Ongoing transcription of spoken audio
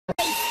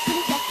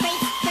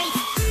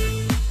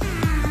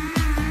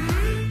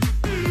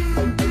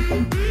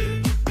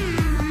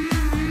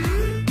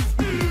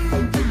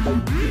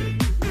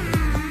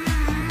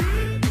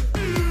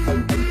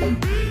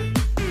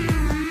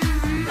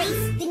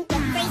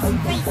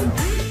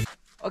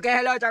Ok,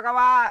 hello chào các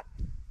bạn.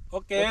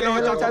 Ok,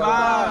 hello chào các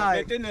bạn.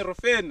 Mình tên là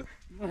Rufin.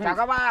 Chào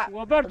các bạn.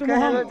 Ok,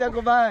 hello chào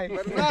các bạn.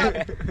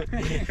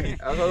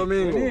 Hello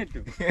mình.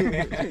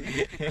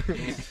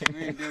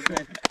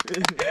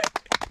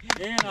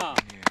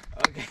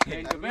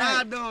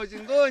 Nado,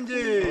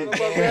 Chingonji.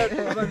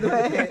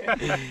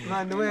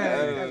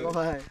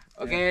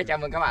 Ok, chào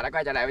mừng các bạn đã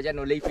quay trở lại với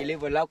channel Linh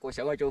Vlog cuộc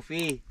sống ở châu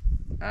Phi.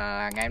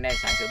 Ngày hôm nay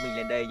sáng sớm mình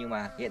lên đây nhưng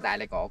mà hiện tại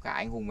lại có cả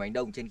anh Hùng và anh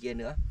Đông trên kia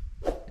nữa.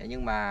 Thế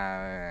nhưng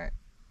mà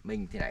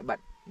mình thì lại bận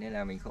nên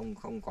là mình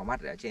không có mặt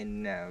ở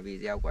trên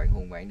video của anh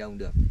Hùng và anh Đông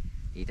được.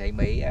 Thì thấy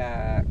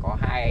có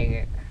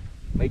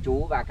mấy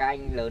chú và các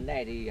anh lớn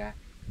này thì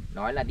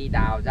nói là đi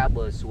đào ra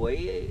bờ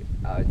suối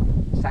ở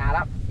xa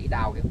lắm, đi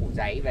đào cái củ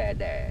giấy về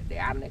để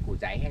ăn đấy, củ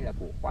giấy hay là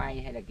củ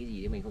khoai hay là cái gì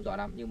thì mình không rõ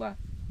lắm, nhưng mà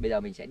bây giờ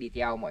mình sẽ đi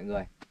theo mọi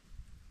người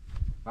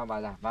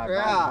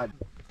vào.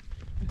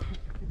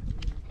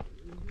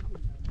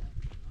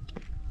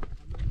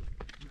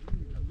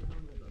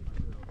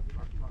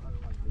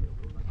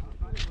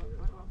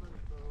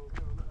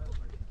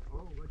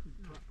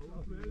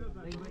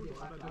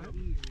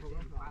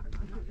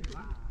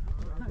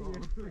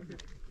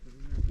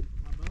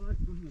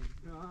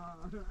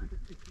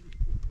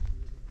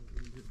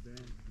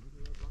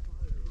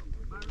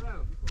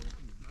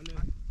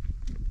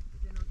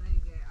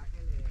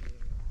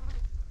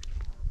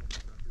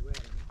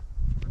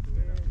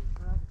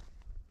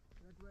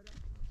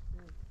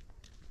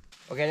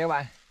 Ok các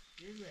bạn,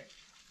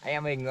 anh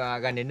em mình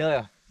gần đến nơi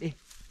rồi, đi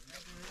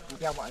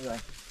theo mọi người.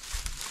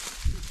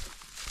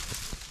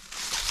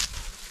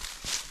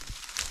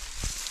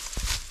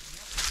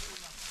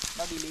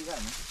 Nó đi lý gần.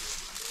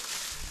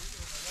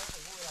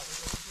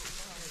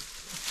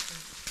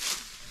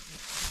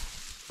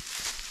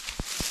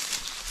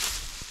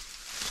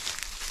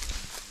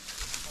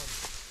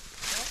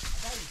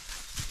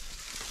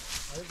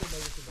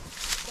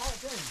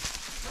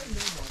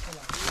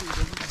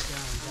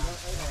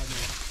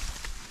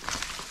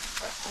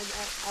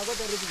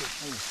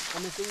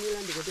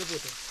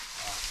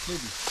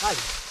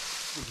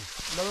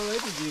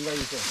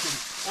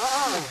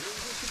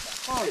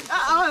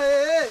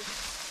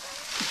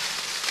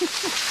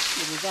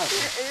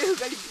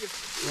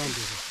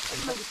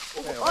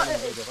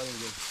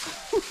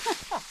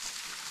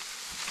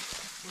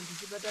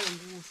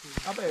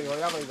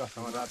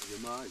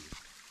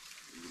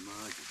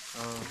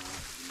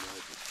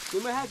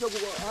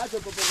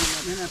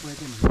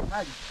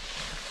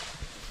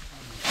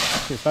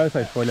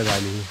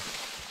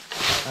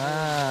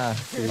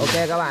 Ok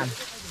các bạn,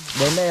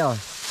 đến đây rồi.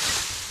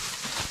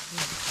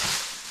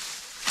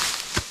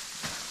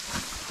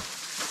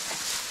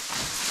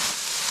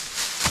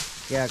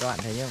 Kia các bạn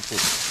thấy nhá,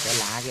 cái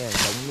lá kia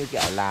giống như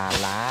kiểu là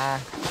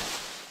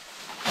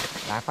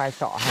lá khoai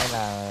sọ hay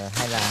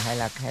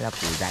là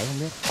củ giấy không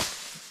biết.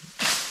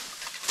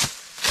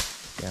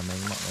 Kìa mọi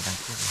người đang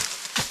trước rồi.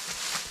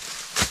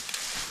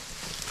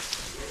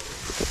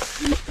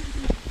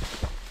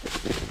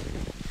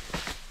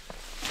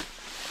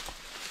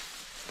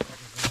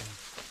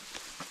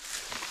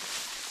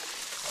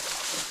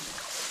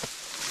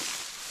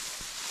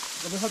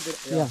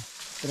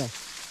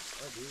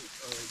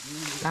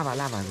 La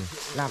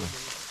vào.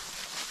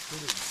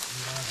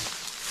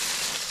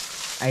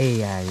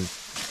 Ai.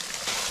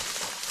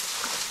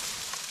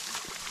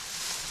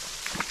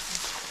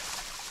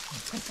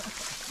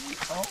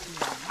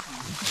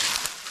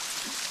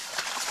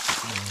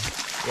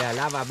 Yeah,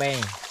 lava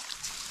bang.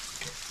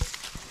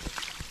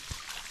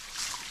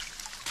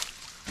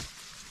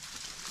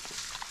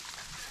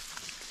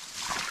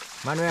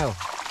 Manuel,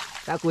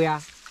 ta quia.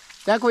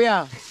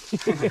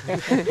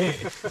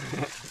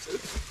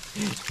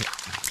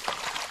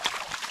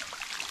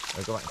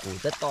 Rồi các bạn, củ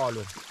rất to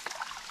luôn.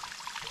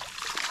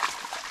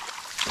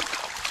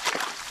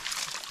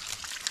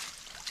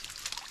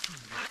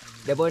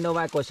 Depois não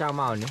vai coçar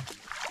mal, né?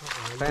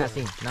 Faz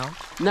assim, não?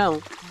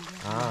 Não.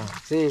 Ah,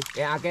 Sim.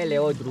 Aquele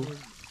é outro.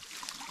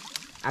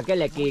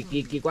 Aquele é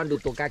que quando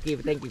tocar aqui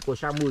tem que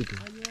coçar muito.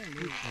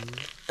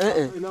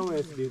 Não é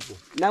esse tipo.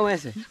 Não é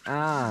esse.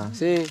 Ah,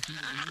 Sim.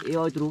 e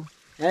outro?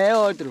 É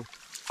outro.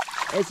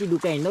 Esse do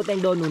quem? Não tem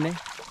dono, né?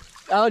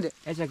 Aonde?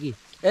 Esse aqui.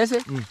 Esse?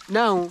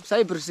 Não,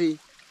 sai por si.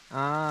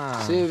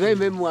 Ah. Sim, vem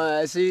mesmo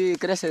assim,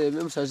 cresce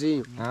mesmo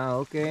sozinho. Ah,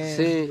 ok.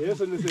 Sim.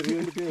 Esse nesse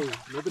rio não tem.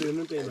 No outro rio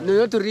não tem.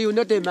 No outro rio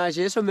não tem mais,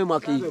 é só mesmo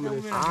aqui.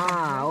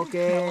 Ah,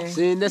 ok.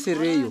 Sim, nesse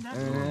rio.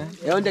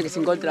 É onde que se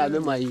encontra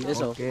mesmo aí, é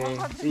só. Ok.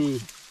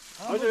 Sim.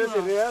 Hoje esse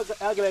rio é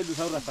aquele do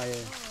São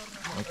Rafael.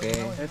 Ok.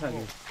 Essa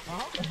aqui.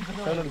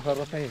 São do São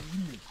Rafael.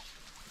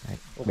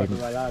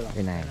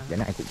 Bên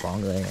này cũng có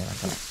người.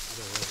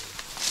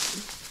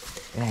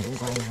 Cái này cũng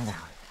có anh đang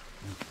đào.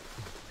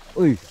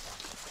 Ui,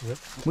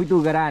 muito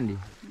grande.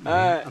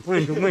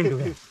 Muito.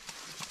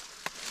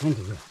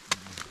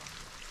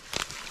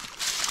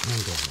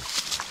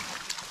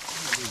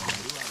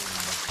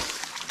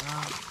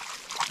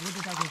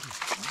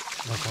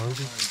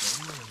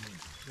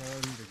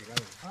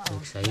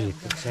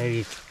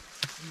 Sair.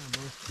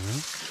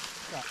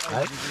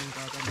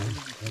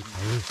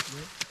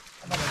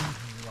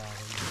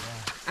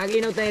 Aqui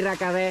não tem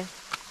jacaré.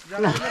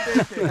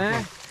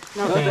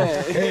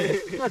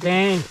 No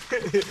tem.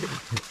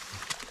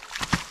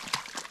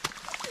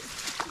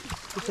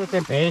 Isso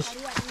tem peixe.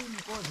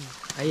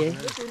 Aí ấy.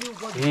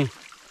 Sim.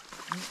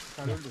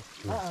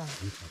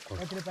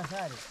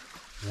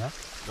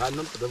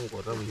 Não podemos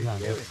cortar muito.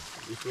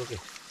 Isso aqui.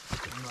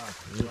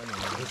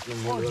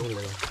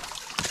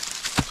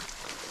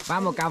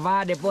 Vamos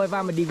cavar, depois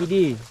vamos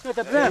dividir.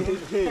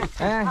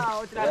 É.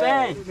 Outra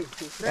vez.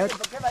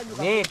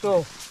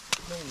 Isso.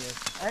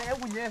 Eu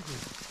conheço.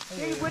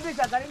 Quem pode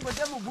sacar em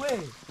você bué.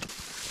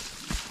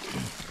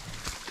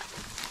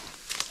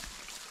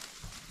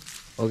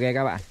 Ok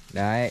các bạn.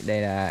 Đấy,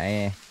 đây là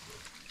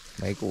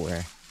mấy củ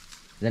này.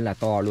 Rất là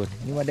to luôn.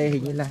 Nhưng mà đây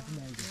hình như là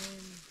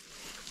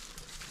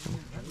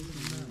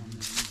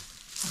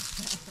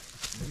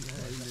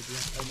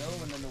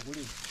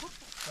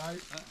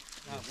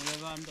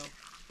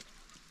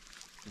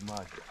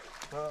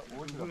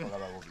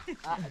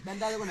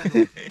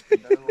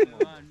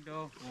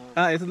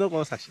Isso não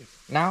consegue.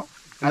 nào?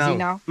 Assim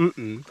nào?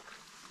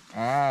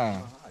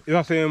 À. E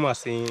nós fazemos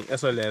assim, é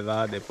só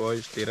levar,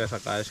 depois tirar essa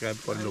casca e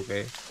pôr no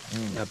quê?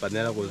 Na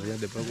panela cozinha,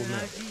 depois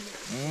comer.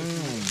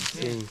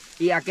 Sim.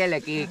 E aquele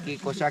que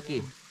coxa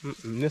aqui?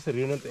 Nesse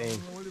rio não tem.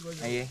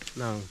 Aí.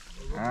 Não.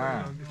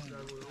 À.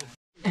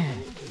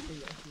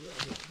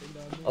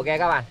 Ok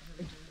các bạn.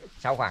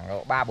 Sau khoảng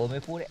độ 3-40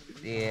 phút ấy,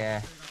 thì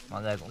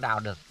mọi người cũng đào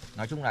được.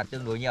 Nói chung là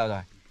tương đối nhiều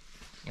rồi.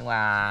 Nhưng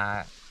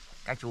mà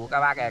các chú các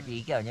bác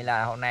thì kiểu như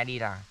là hôm nay đi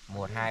là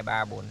 1, 2,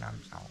 3, 4, 5,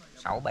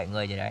 6, 7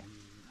 người gì đấy.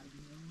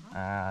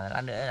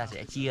 Lát nữa là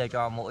sẽ chia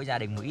cho mỗi gia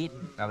đình một ít.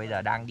 Và bây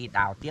giờ đang đi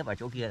đào tiếp ở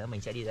chỗ kia nữa.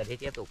 Mình sẽ đi ra đây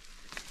tiếp tục.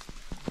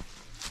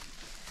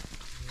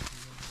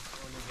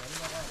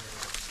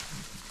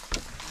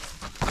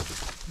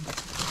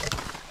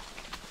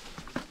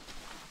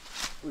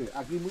 Ui,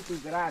 aqui muito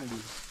grande.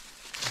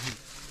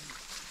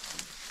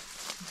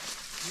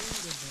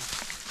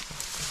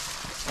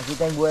 Aqui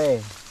tem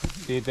buê.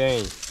 Sim,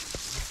 tem.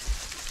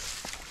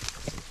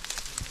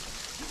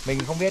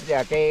 Mình không biết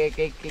là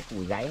cái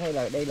củ giấy hay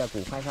là đây là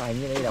củ khoai sọ,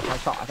 hình như đây là khoai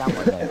sọ sao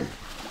mọi người.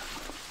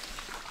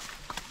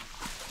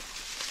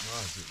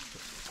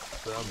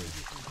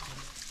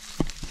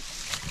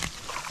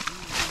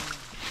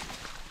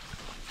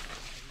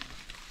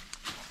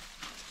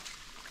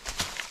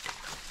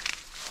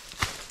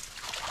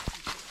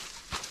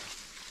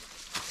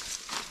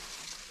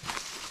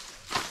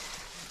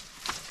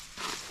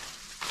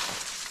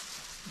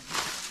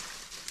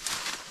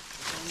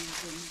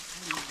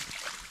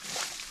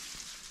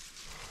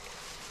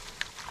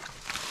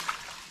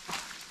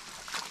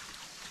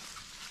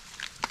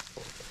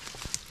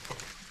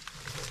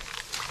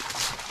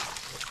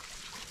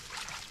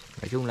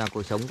 Nói chung là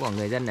cuộc sống của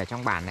người dân ở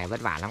trong bản này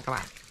vất vả lắm các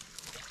bạn.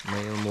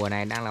 Mùa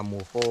này đang là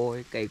mùa khô,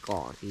 cây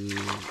cỏ thì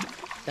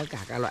tất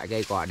cả các loại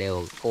cây cỏ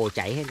đều khô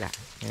cháy hết cả.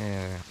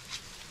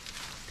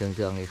 Thường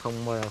thường thì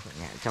không,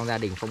 trong gia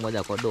đình không bao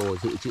giờ có đồ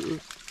dự trữ.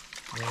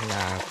 Nên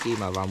là khi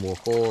mà vào mùa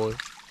khô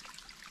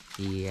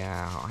thì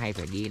họ hay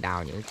phải đi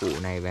đào những củ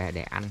này về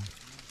để ăn.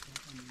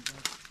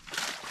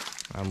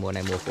 Và mùa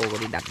này mùa khô có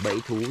đi đặt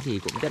bẫy thú thì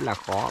cũng rất là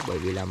khó, bởi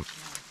vì là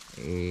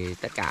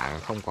tất cả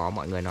không có,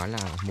 mọi người nói là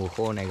mùa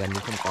khô này gần như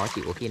không có,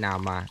 chỉ có khi nào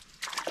mà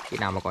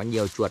có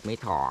nhiều chuột mấy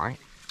thỏ ấy,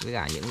 với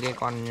cả những cái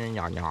con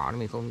nhỏ nhỏ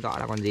mình không rõ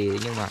là con gì,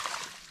 nhưng mà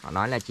họ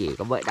nói là chỉ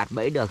có vậy đặt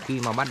bẫy được khi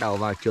mà bắt đầu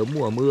vào chớm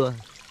mùa mưa,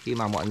 khi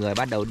mà mọi người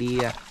bắt đầu đi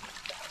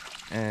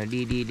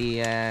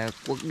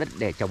cuốc đất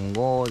để trồng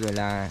ngô rồi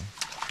là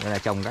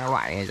trồng các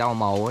loại rau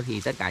màu ấy,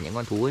 thì tất cả những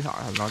con thú ấy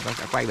nó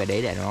sẽ quay về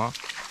đấy để nó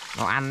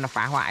ăn, nó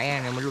phá hoại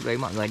ấy. Nếu mà lúc đấy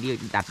mọi người đi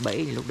đặt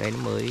bẫy thì lúc đấy nó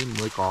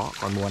mới có,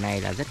 còn mùa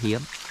này là rất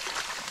hiếm.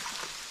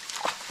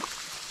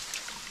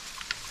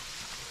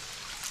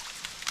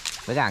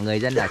 Với cả người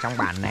dân ở trong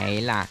bản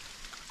này là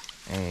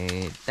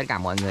tất cả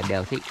mọi người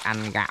đều thích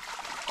ăn gạo,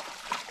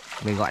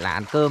 mình gọi là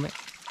ăn cơm ấy.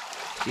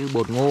 Chứ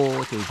bột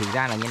ngô thì thực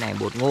ra là như này,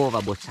 bột ngô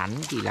và bột sắn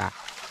thì là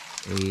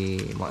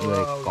mọi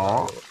người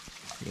có,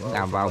 những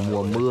cả vào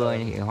mùa mưa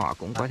thì họ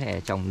cũng có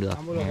thể trồng được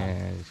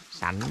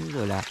sắn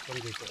rồi là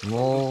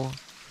ngô,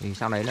 thì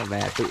sau đấy là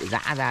về tự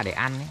giã ra để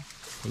ăn ấy.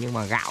 Nhưng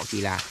mà gạo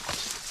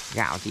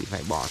thì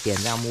phải bỏ tiền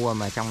ra mua,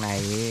 mà trong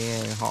này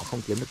họ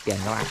không kiếm được tiền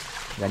các bạn,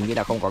 gần như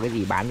là không có cái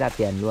gì bán ra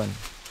tiền luôn.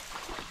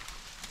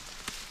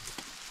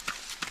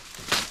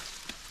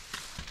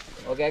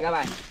 Ok các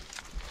bạn,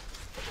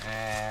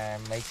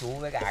 mấy chú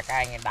với cả các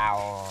anh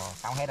đào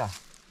xong hết rồi.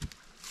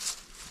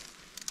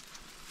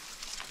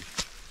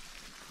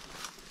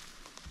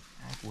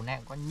 Củ này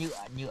cũng có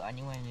nhựa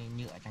nhưng mà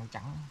nhựa trắng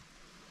trắng.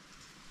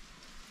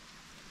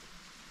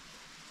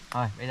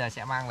 Thôi bây giờ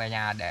sẽ mang về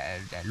nhà để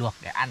luộc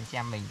để ăn,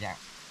 xem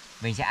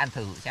mình sẽ ăn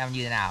thử xem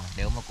như thế nào.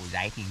 Nếu mà củ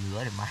giấy thì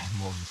ngứa thì mai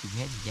mồm xin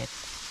hết thì chết.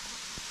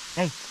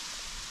 Đây,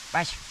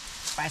 bye.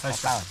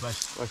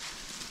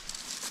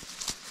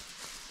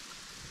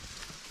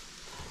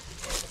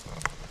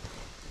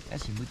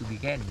 Acho muito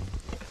pequeno.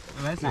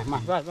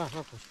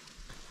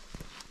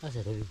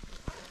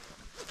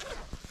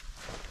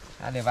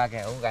 Vai levar que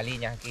é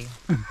galinha aqui.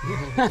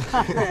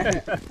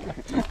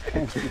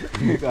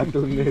 Gato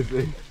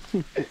nesse. Được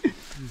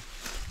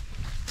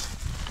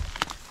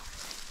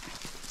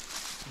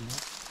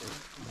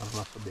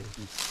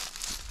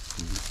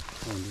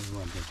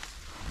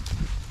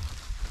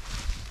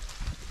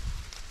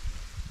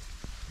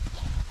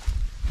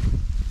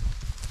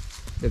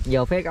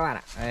nhiều phết các bạn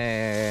ạ.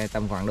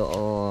 Tầm khoảng độ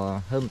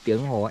hơn 1 tiếng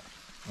đồng hồ ấy.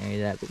 Bây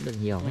giờ cũng được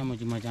nhiều ấy.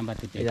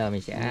 Bây giờ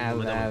mình sẽ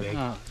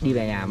đi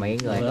về nhà mấy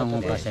người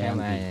để xem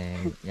mà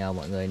nhờ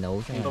mọi người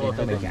nấu cho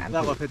mình ăn.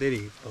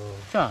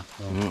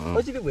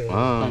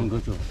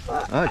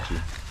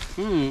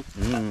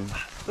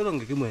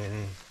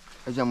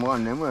 Già mua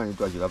ăn nếu mà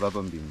tôi chỉ là ba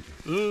bông bìm.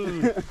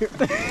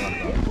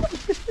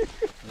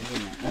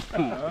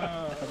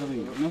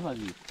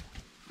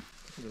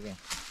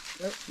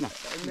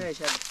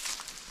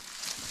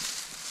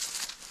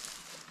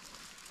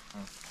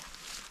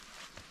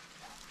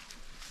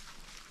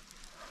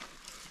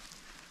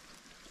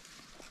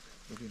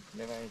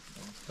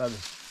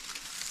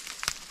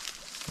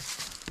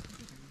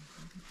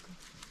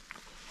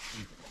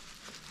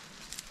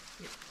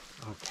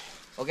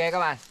 Ok các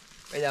bạn,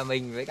 bây giờ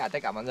mình với cả tất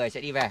cả mọi người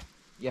sẽ đi về.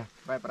 Yeah,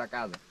 vai para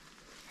casa.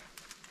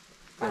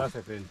 Vai, eu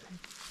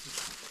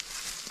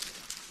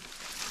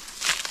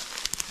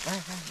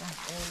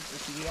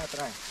segui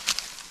atrás.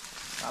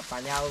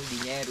 Apanhar o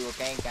dinheiro,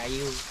 quem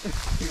caiu.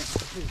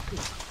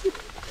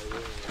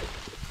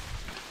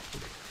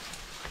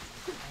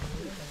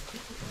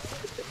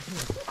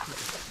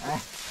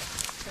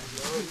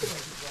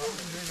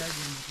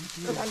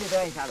 Anh đi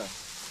đây sao rồi?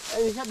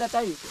 Ê, sắp đặt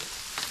tay.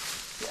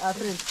 À,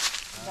 friend.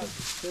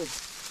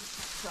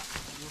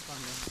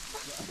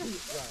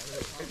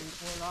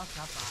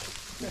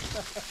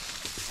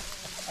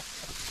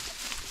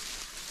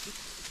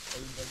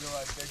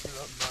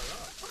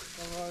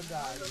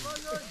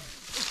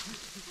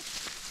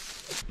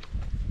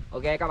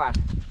 Ok các bạn,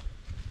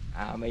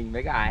 mình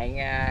với cả anh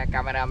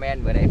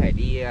cameraman vừa nãy phải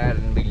đi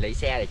mình lấy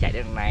xe để chạy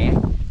đường này ấy.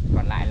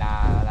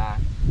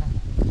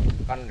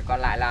 Còn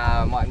lại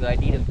là mọi người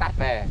đi đường tắt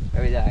về.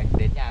 Bây giờ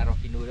đến nhà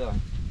Rofinu rồi.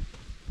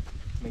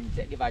 Mình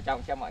sẽ đi vào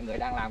trong xem mọi người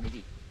đang làm cái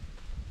gì.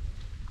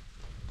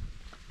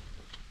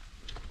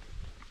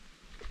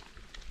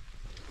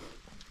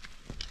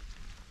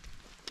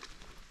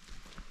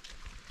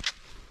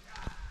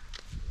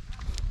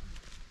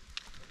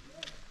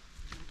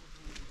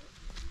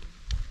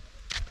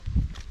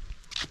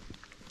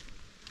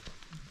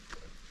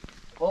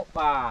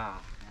 Opa!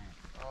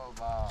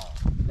 Opa!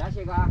 Já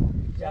chegou?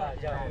 Já,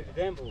 muito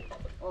tempo.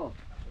 Oh.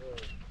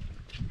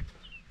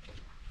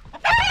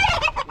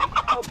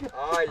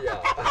 Olha.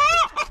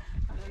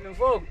 No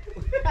fogo.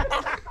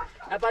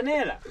 Na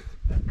panela.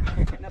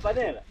 Na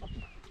panela.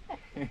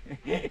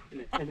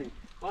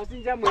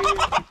 Assim já muito.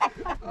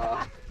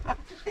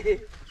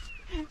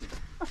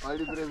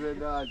 Olha de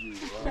verdade.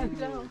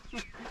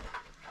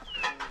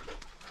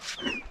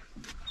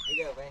 Bây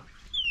giờ về.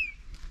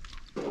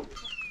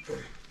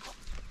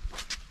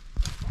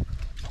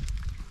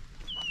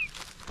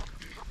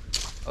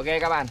 Ok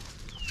các bạn,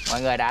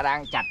 mọi người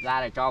đang chặt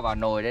ra để cho vào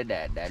nồi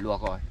để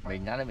luộc rồi.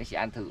 Mình sẽ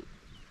ăn thử,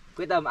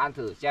 quyết tâm ăn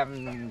thử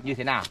xem như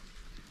thế nào.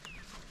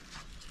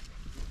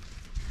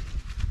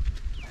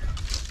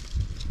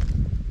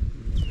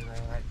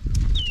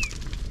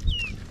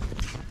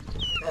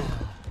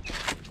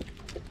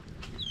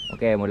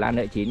 Ok, một lát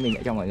nữa chín mình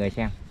sẽ cho mọi người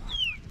xem.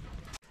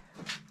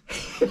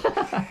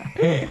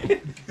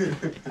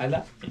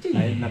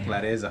 Hay na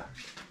clareza.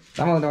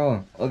 Đúng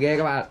không? Ok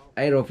các bạn,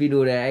 đây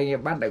Rofinu này,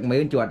 anh bắt được mấy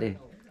con chuột đi.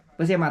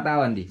 Você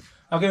matavam onde?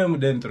 Aqui mesmo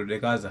dentro de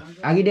casa.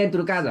 Aqui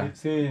dentro de casa?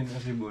 Sim,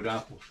 nesse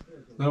buraco.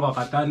 Agora com a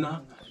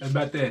katana é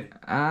bater.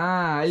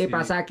 Ah, ele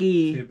passa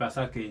aqui. Se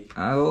passar aqui.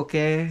 Ah,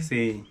 ok.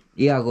 Sim.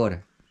 E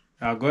agora?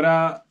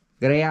 Agora.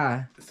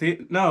 Grear?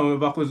 Sim, não,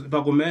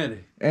 para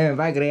comer. É,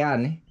 vai grear,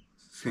 né?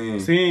 Sim.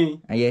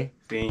 Sim. Aí é?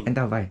 Sim.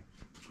 Então vai.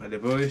 Mas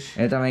depois.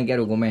 Eu também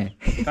quero comer.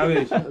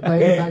 Talvez.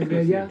 Vai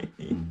grelhar.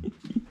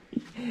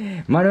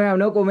 Manuel,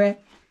 não comer?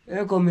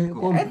 Eu come.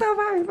 Então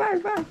vai.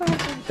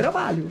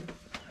 Trabalho.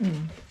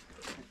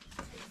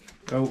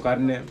 Eu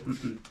carne.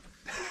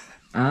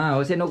 Ah,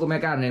 você não come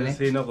carne, né?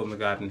 Sim, não come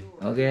carne.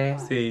 Ok.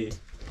 Sim.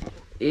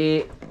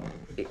 E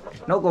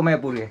não come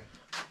por quê?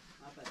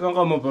 Não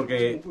como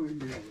porque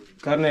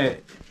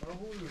carne.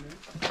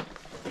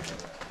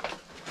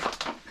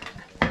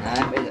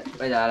 Đấy,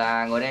 bây giờ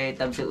là ngồi đây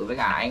tâm sự với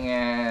cả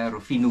anh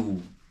Rufinu.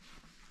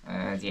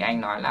 Thì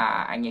anh nói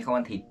là anh ấy không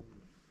ăn thịt.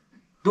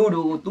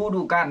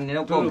 Tudo carne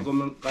não come. Tudo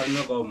como carne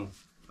não como.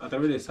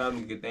 Através de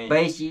sangue que tem.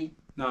 Peixe,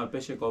 Não,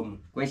 peixe como.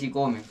 peixe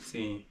come.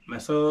 Sim,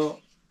 mas só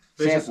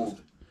peixe. Seco.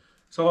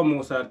 Só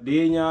como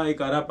sardinha e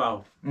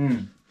carapau.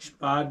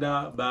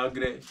 Espada,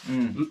 bagre.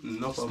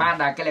 Não como.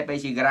 Espada, aquele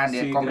peixe grande,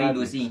 Sim, comprido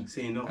grande. assim.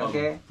 Sim, não como.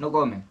 Ok, não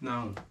come.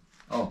 Não.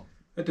 Oh.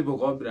 É tipo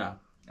cobra.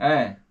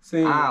 É.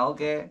 Sim. Ah,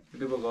 ok. É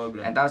tipo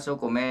cobra. Então só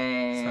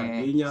comer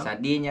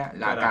sardinha,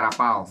 la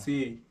carapau.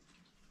 Sim.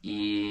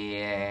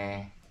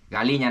 E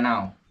galinha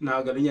não.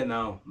 Não, galinha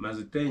não, mas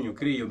eu tenho,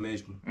 crio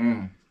mesmo.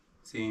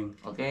 Sim.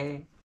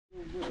 Ok.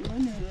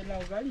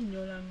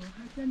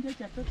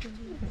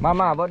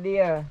 Mama, bom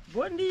dia.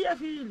 Bom dia,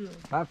 filho.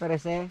 Vai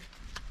oferecer?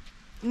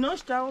 Não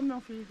está o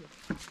meu filho.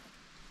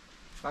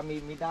 Ba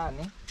mi đa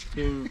nhé.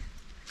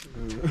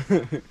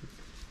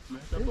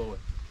 Mas tá boa.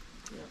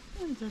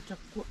 Deixa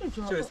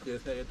Deixa eu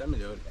esquecer, aí tá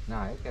melhor.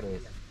 Này cái đấy.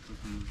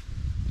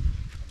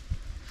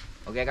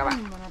 Ok các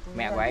bạn,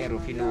 mẹ của anh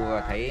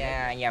Rufino thấy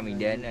anh em mình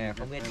đến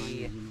không biết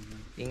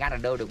đi ngắt ở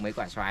đâu được mấy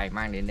quả xoài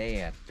mang đến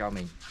đây cho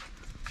mình.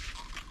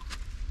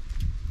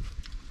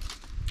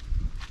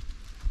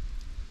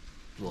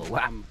 Vừa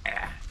quá.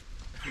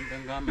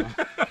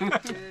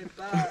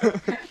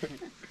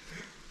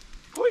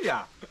 Ôi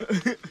da.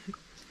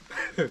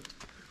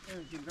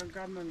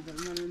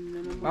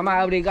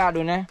 Mama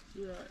obrigado né.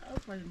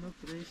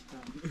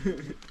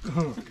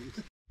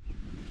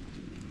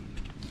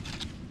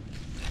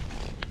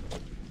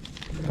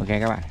 Ok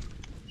các bạn,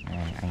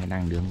 anh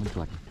đang nướng con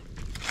chuột.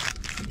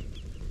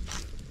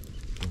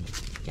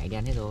 Cháy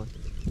đen hết rồi.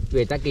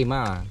 Về ta kìm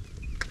à?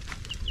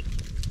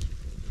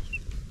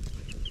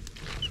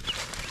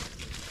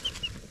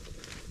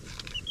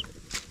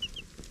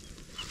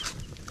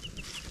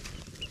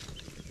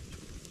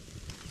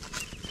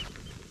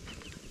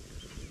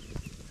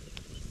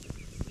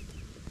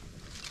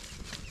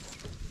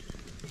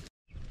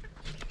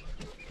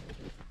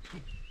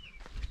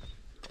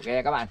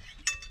 Ok các bạn,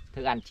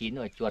 thức ăn chín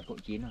rồi, chuột cũng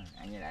chín rồi.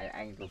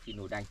 Anh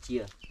Rufino đang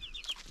chia.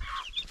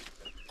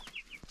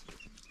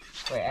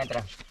 Ôi,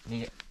 entra.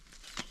 Đi.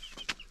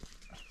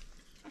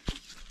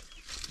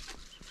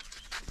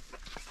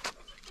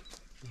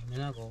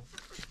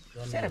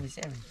 Xe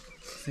này.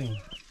 Sim.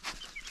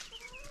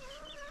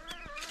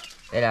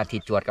 Đây là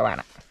thịt chuột các bạn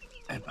ạ.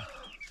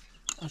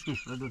 Acho que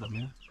isso é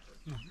também.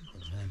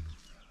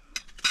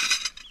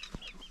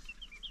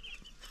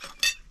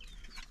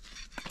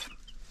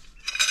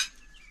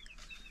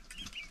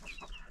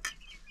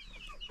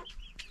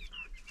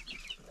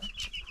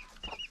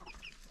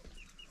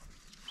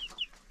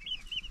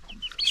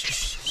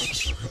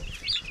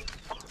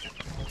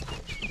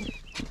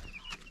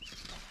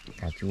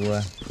 Cà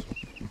chua,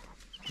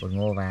 bột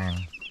ngô vàng.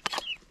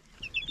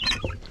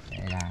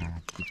 Đây là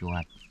thịt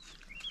chuột.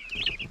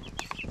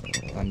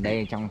 Còn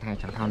đây trong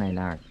thau này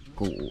là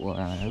củ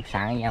lúc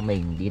sáng anh em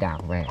mình đi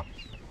đảo về.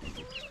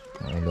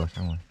 Rồi luộc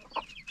xong rồi.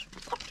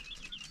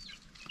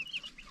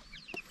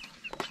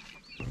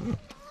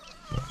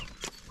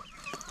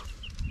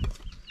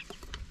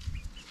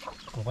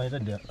 Pokoknya itu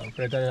dia,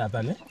 kereta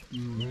apa nih?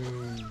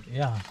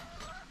 Ya.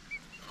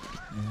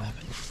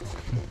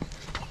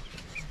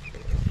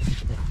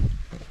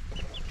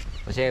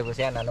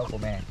 Você là nó của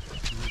mẹ.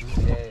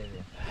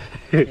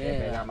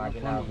 Você là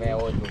máquina veo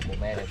của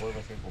mẹ để vui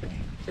você của mẹ.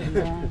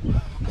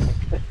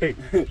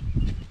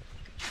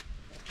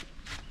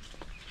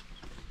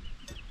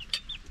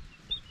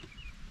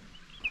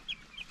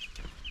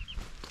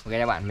 Ok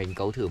các bạn, mình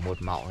cấu thử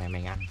một mẩu này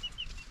mình ăn.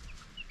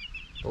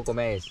 Ô cô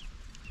mẹ.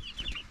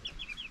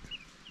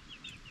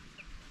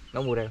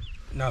 Nó mua đây.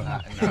 Não.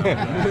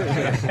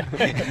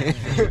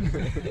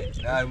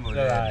 Ai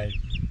mulher.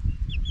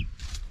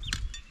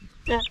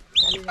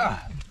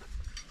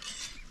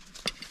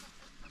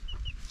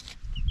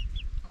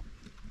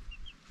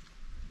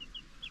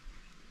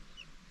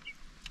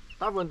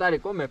 Tá à vontade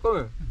de comer,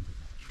 come.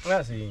 É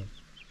assim.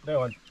 Tem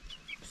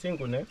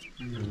 5, né?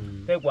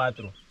 Tem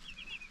 4.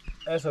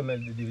 É só me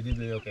dividir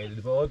bem, ok?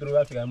 Depois outro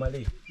vai ficar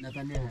ali. La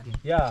panela.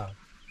 Yeah.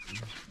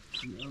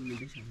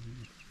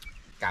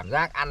 Cảm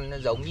giác ăn nó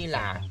giống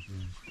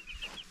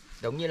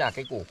như là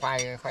cái củ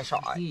khoai sọ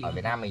ấy, ở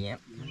Việt Nam mình ấy.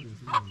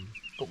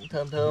 Cũng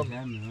thơm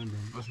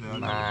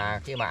mà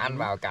khi mà ăn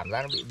vào cảm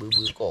giác nó bị bứ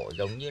cổ,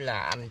 giống như là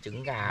ăn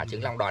trứng gà,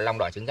 trứng lòng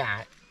đỏ trứng gà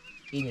ấy.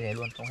 Y như thế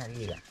luôn, không hay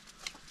gì cả.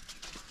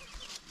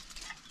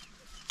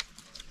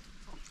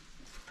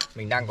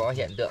 Mình đang có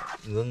hiện tượng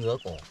ngứa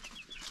cổ.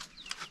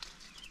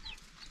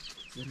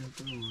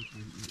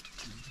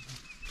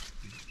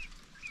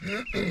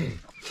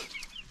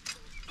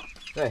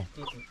 Đây.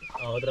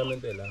 Outra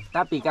mentela.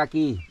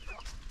 Tapicaki.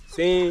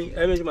 Sim,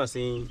 é mesmo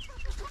assim.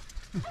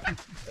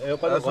 Eu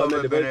quando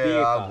como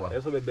beber água.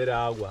 Eu só beber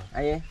água.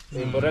 Aí. O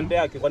importante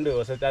é que quando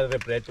você está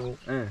repleto,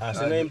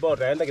 assim não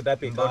importa, ainda que está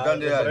picado. O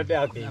importante é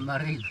aqui.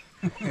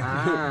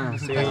 Ah.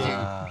 Sim.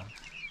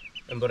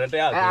 O importante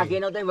é aqui. Aqui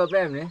não tem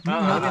problema, né?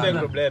 Não tem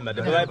problema,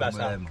 depois vai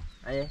passar.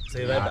 Aí.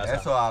 Você vai passar. É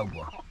só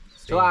água.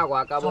 Só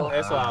água, acabou.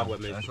 É só água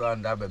mesmo. É só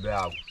andar beber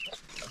água.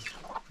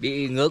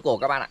 Bị ngứa cổ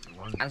các bạn ạ.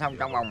 Ăn xong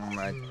trong vòng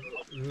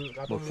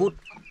 1 phút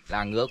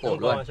là ngứa cổ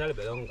luôn.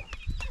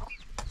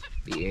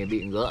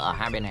 Bị ngứa ở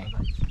hai bên này.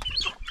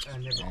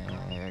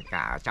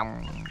 Cả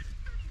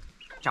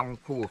trong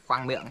khu vực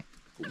khoang miệng ấy,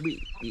 cũng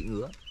bị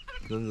ngứa.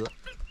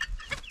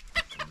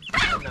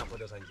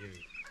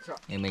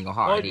 Thì mình có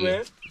hỏi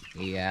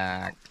thì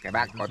cái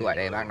bác có tuổi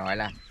đây, bác nói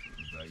là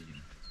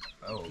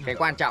cái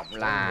quan trọng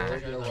là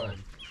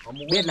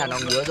biết là nó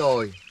ngứa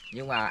rồi,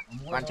 nhưng mà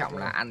quan trọng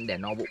là ăn để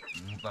no bụng.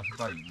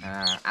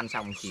 Ăn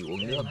xong chỉ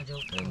uống nước,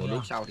 rồi một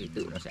lúc sau thì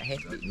tự nó sẽ hết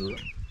bị ngứa.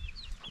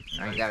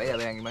 Bây giờ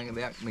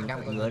mình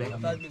đang bị ngứa đấy,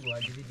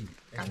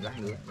 cảm giác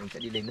ngứa, mình sẽ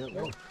đi lấy nước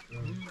uống.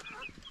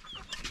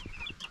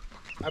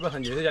 Apa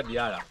sanjay sẽ giật gì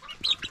à?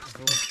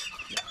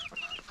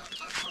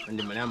 Anh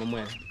đi mà làm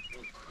mua.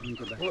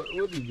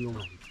 What did you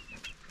want?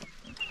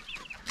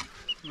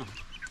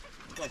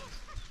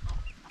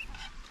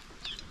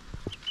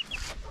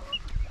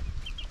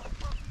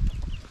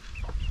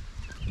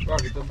 Có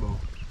cái tấm bù.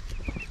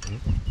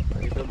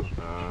 Cái tấm bù.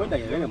 Có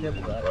đầy cái này.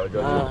 Rồi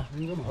cho À,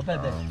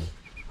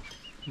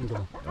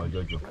 Rồi cho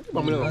chú.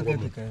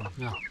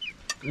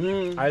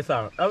 Ai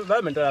sao?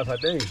 Đó mình ta phải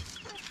đi.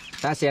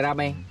 Ta sẽ ra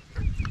bên.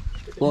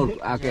 Ồ,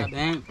 ok.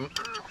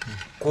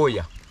 Cùi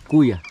à?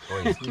 Cùi à?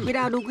 Cùi.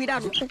 Cuidado.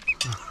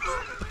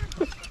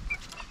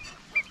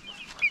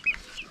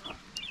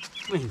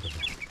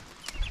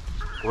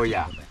 Cùi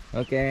à?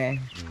 Ok.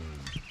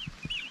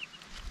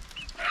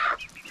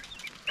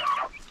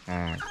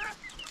 À,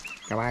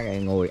 các bác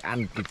ấy ngồi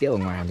ăn trực tiếp ở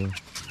ngoài luôn.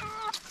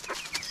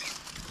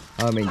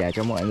 Thôi mình để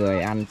cho mọi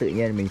người ăn tự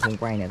nhiên, mình không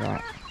quay nữa các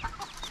bạn.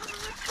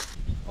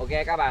 Ok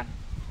các bạn,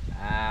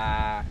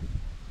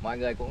 mọi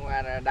người cũng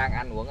đang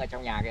ăn uống ở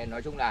trong nhà kia.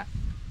 Nói chung là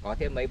có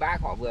thêm mấy bác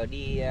họ vừa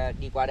đi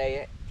qua đây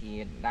ấy,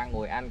 thì đang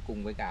ngồi ăn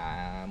cùng với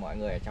cả mọi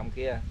người ở trong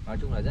kia. Nói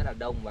chung là rất là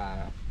đông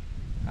và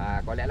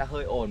có lẽ là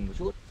hơi ồn một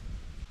chút.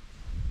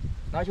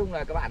 Nói chung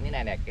là các bạn như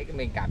này này, cái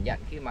mình cảm nhận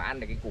khi mà ăn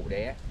được cái củ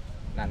đấy ấy,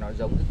 là nó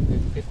giống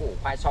cái củ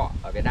khoai sọ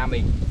ở Việt Nam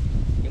mình,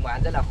 nhưng mà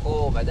ăn rất là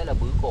khô và rất là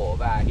bứ cổ.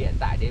 Và hiện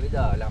tại đến bây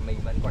giờ là mình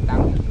vẫn còn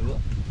đang bị ngứa,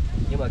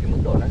 nhưng mà cái mức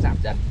độ nó giảm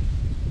dần,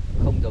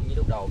 không giống như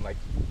lúc đầu mà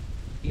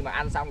khi mà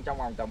ăn xong trong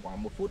vòng tầm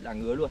khoảng 1 phút là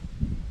ngứa luôn.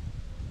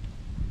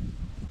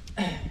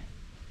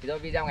 Thì thôi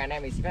video ngày nay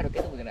mình xin phép được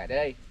kết thúc dừng lại tới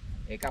đây.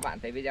 Để các bạn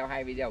thấy video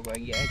hay, video có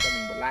ý nghĩa, cho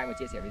mình một like và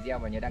chia sẻ video,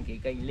 và nhớ đăng ký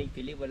kênh Linh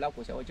Philip Vlog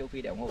của xã hội châu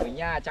Phi để ủng hộ mình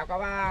nha. Chào các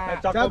bạn.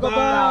 Chào các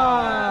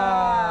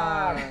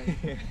bạn.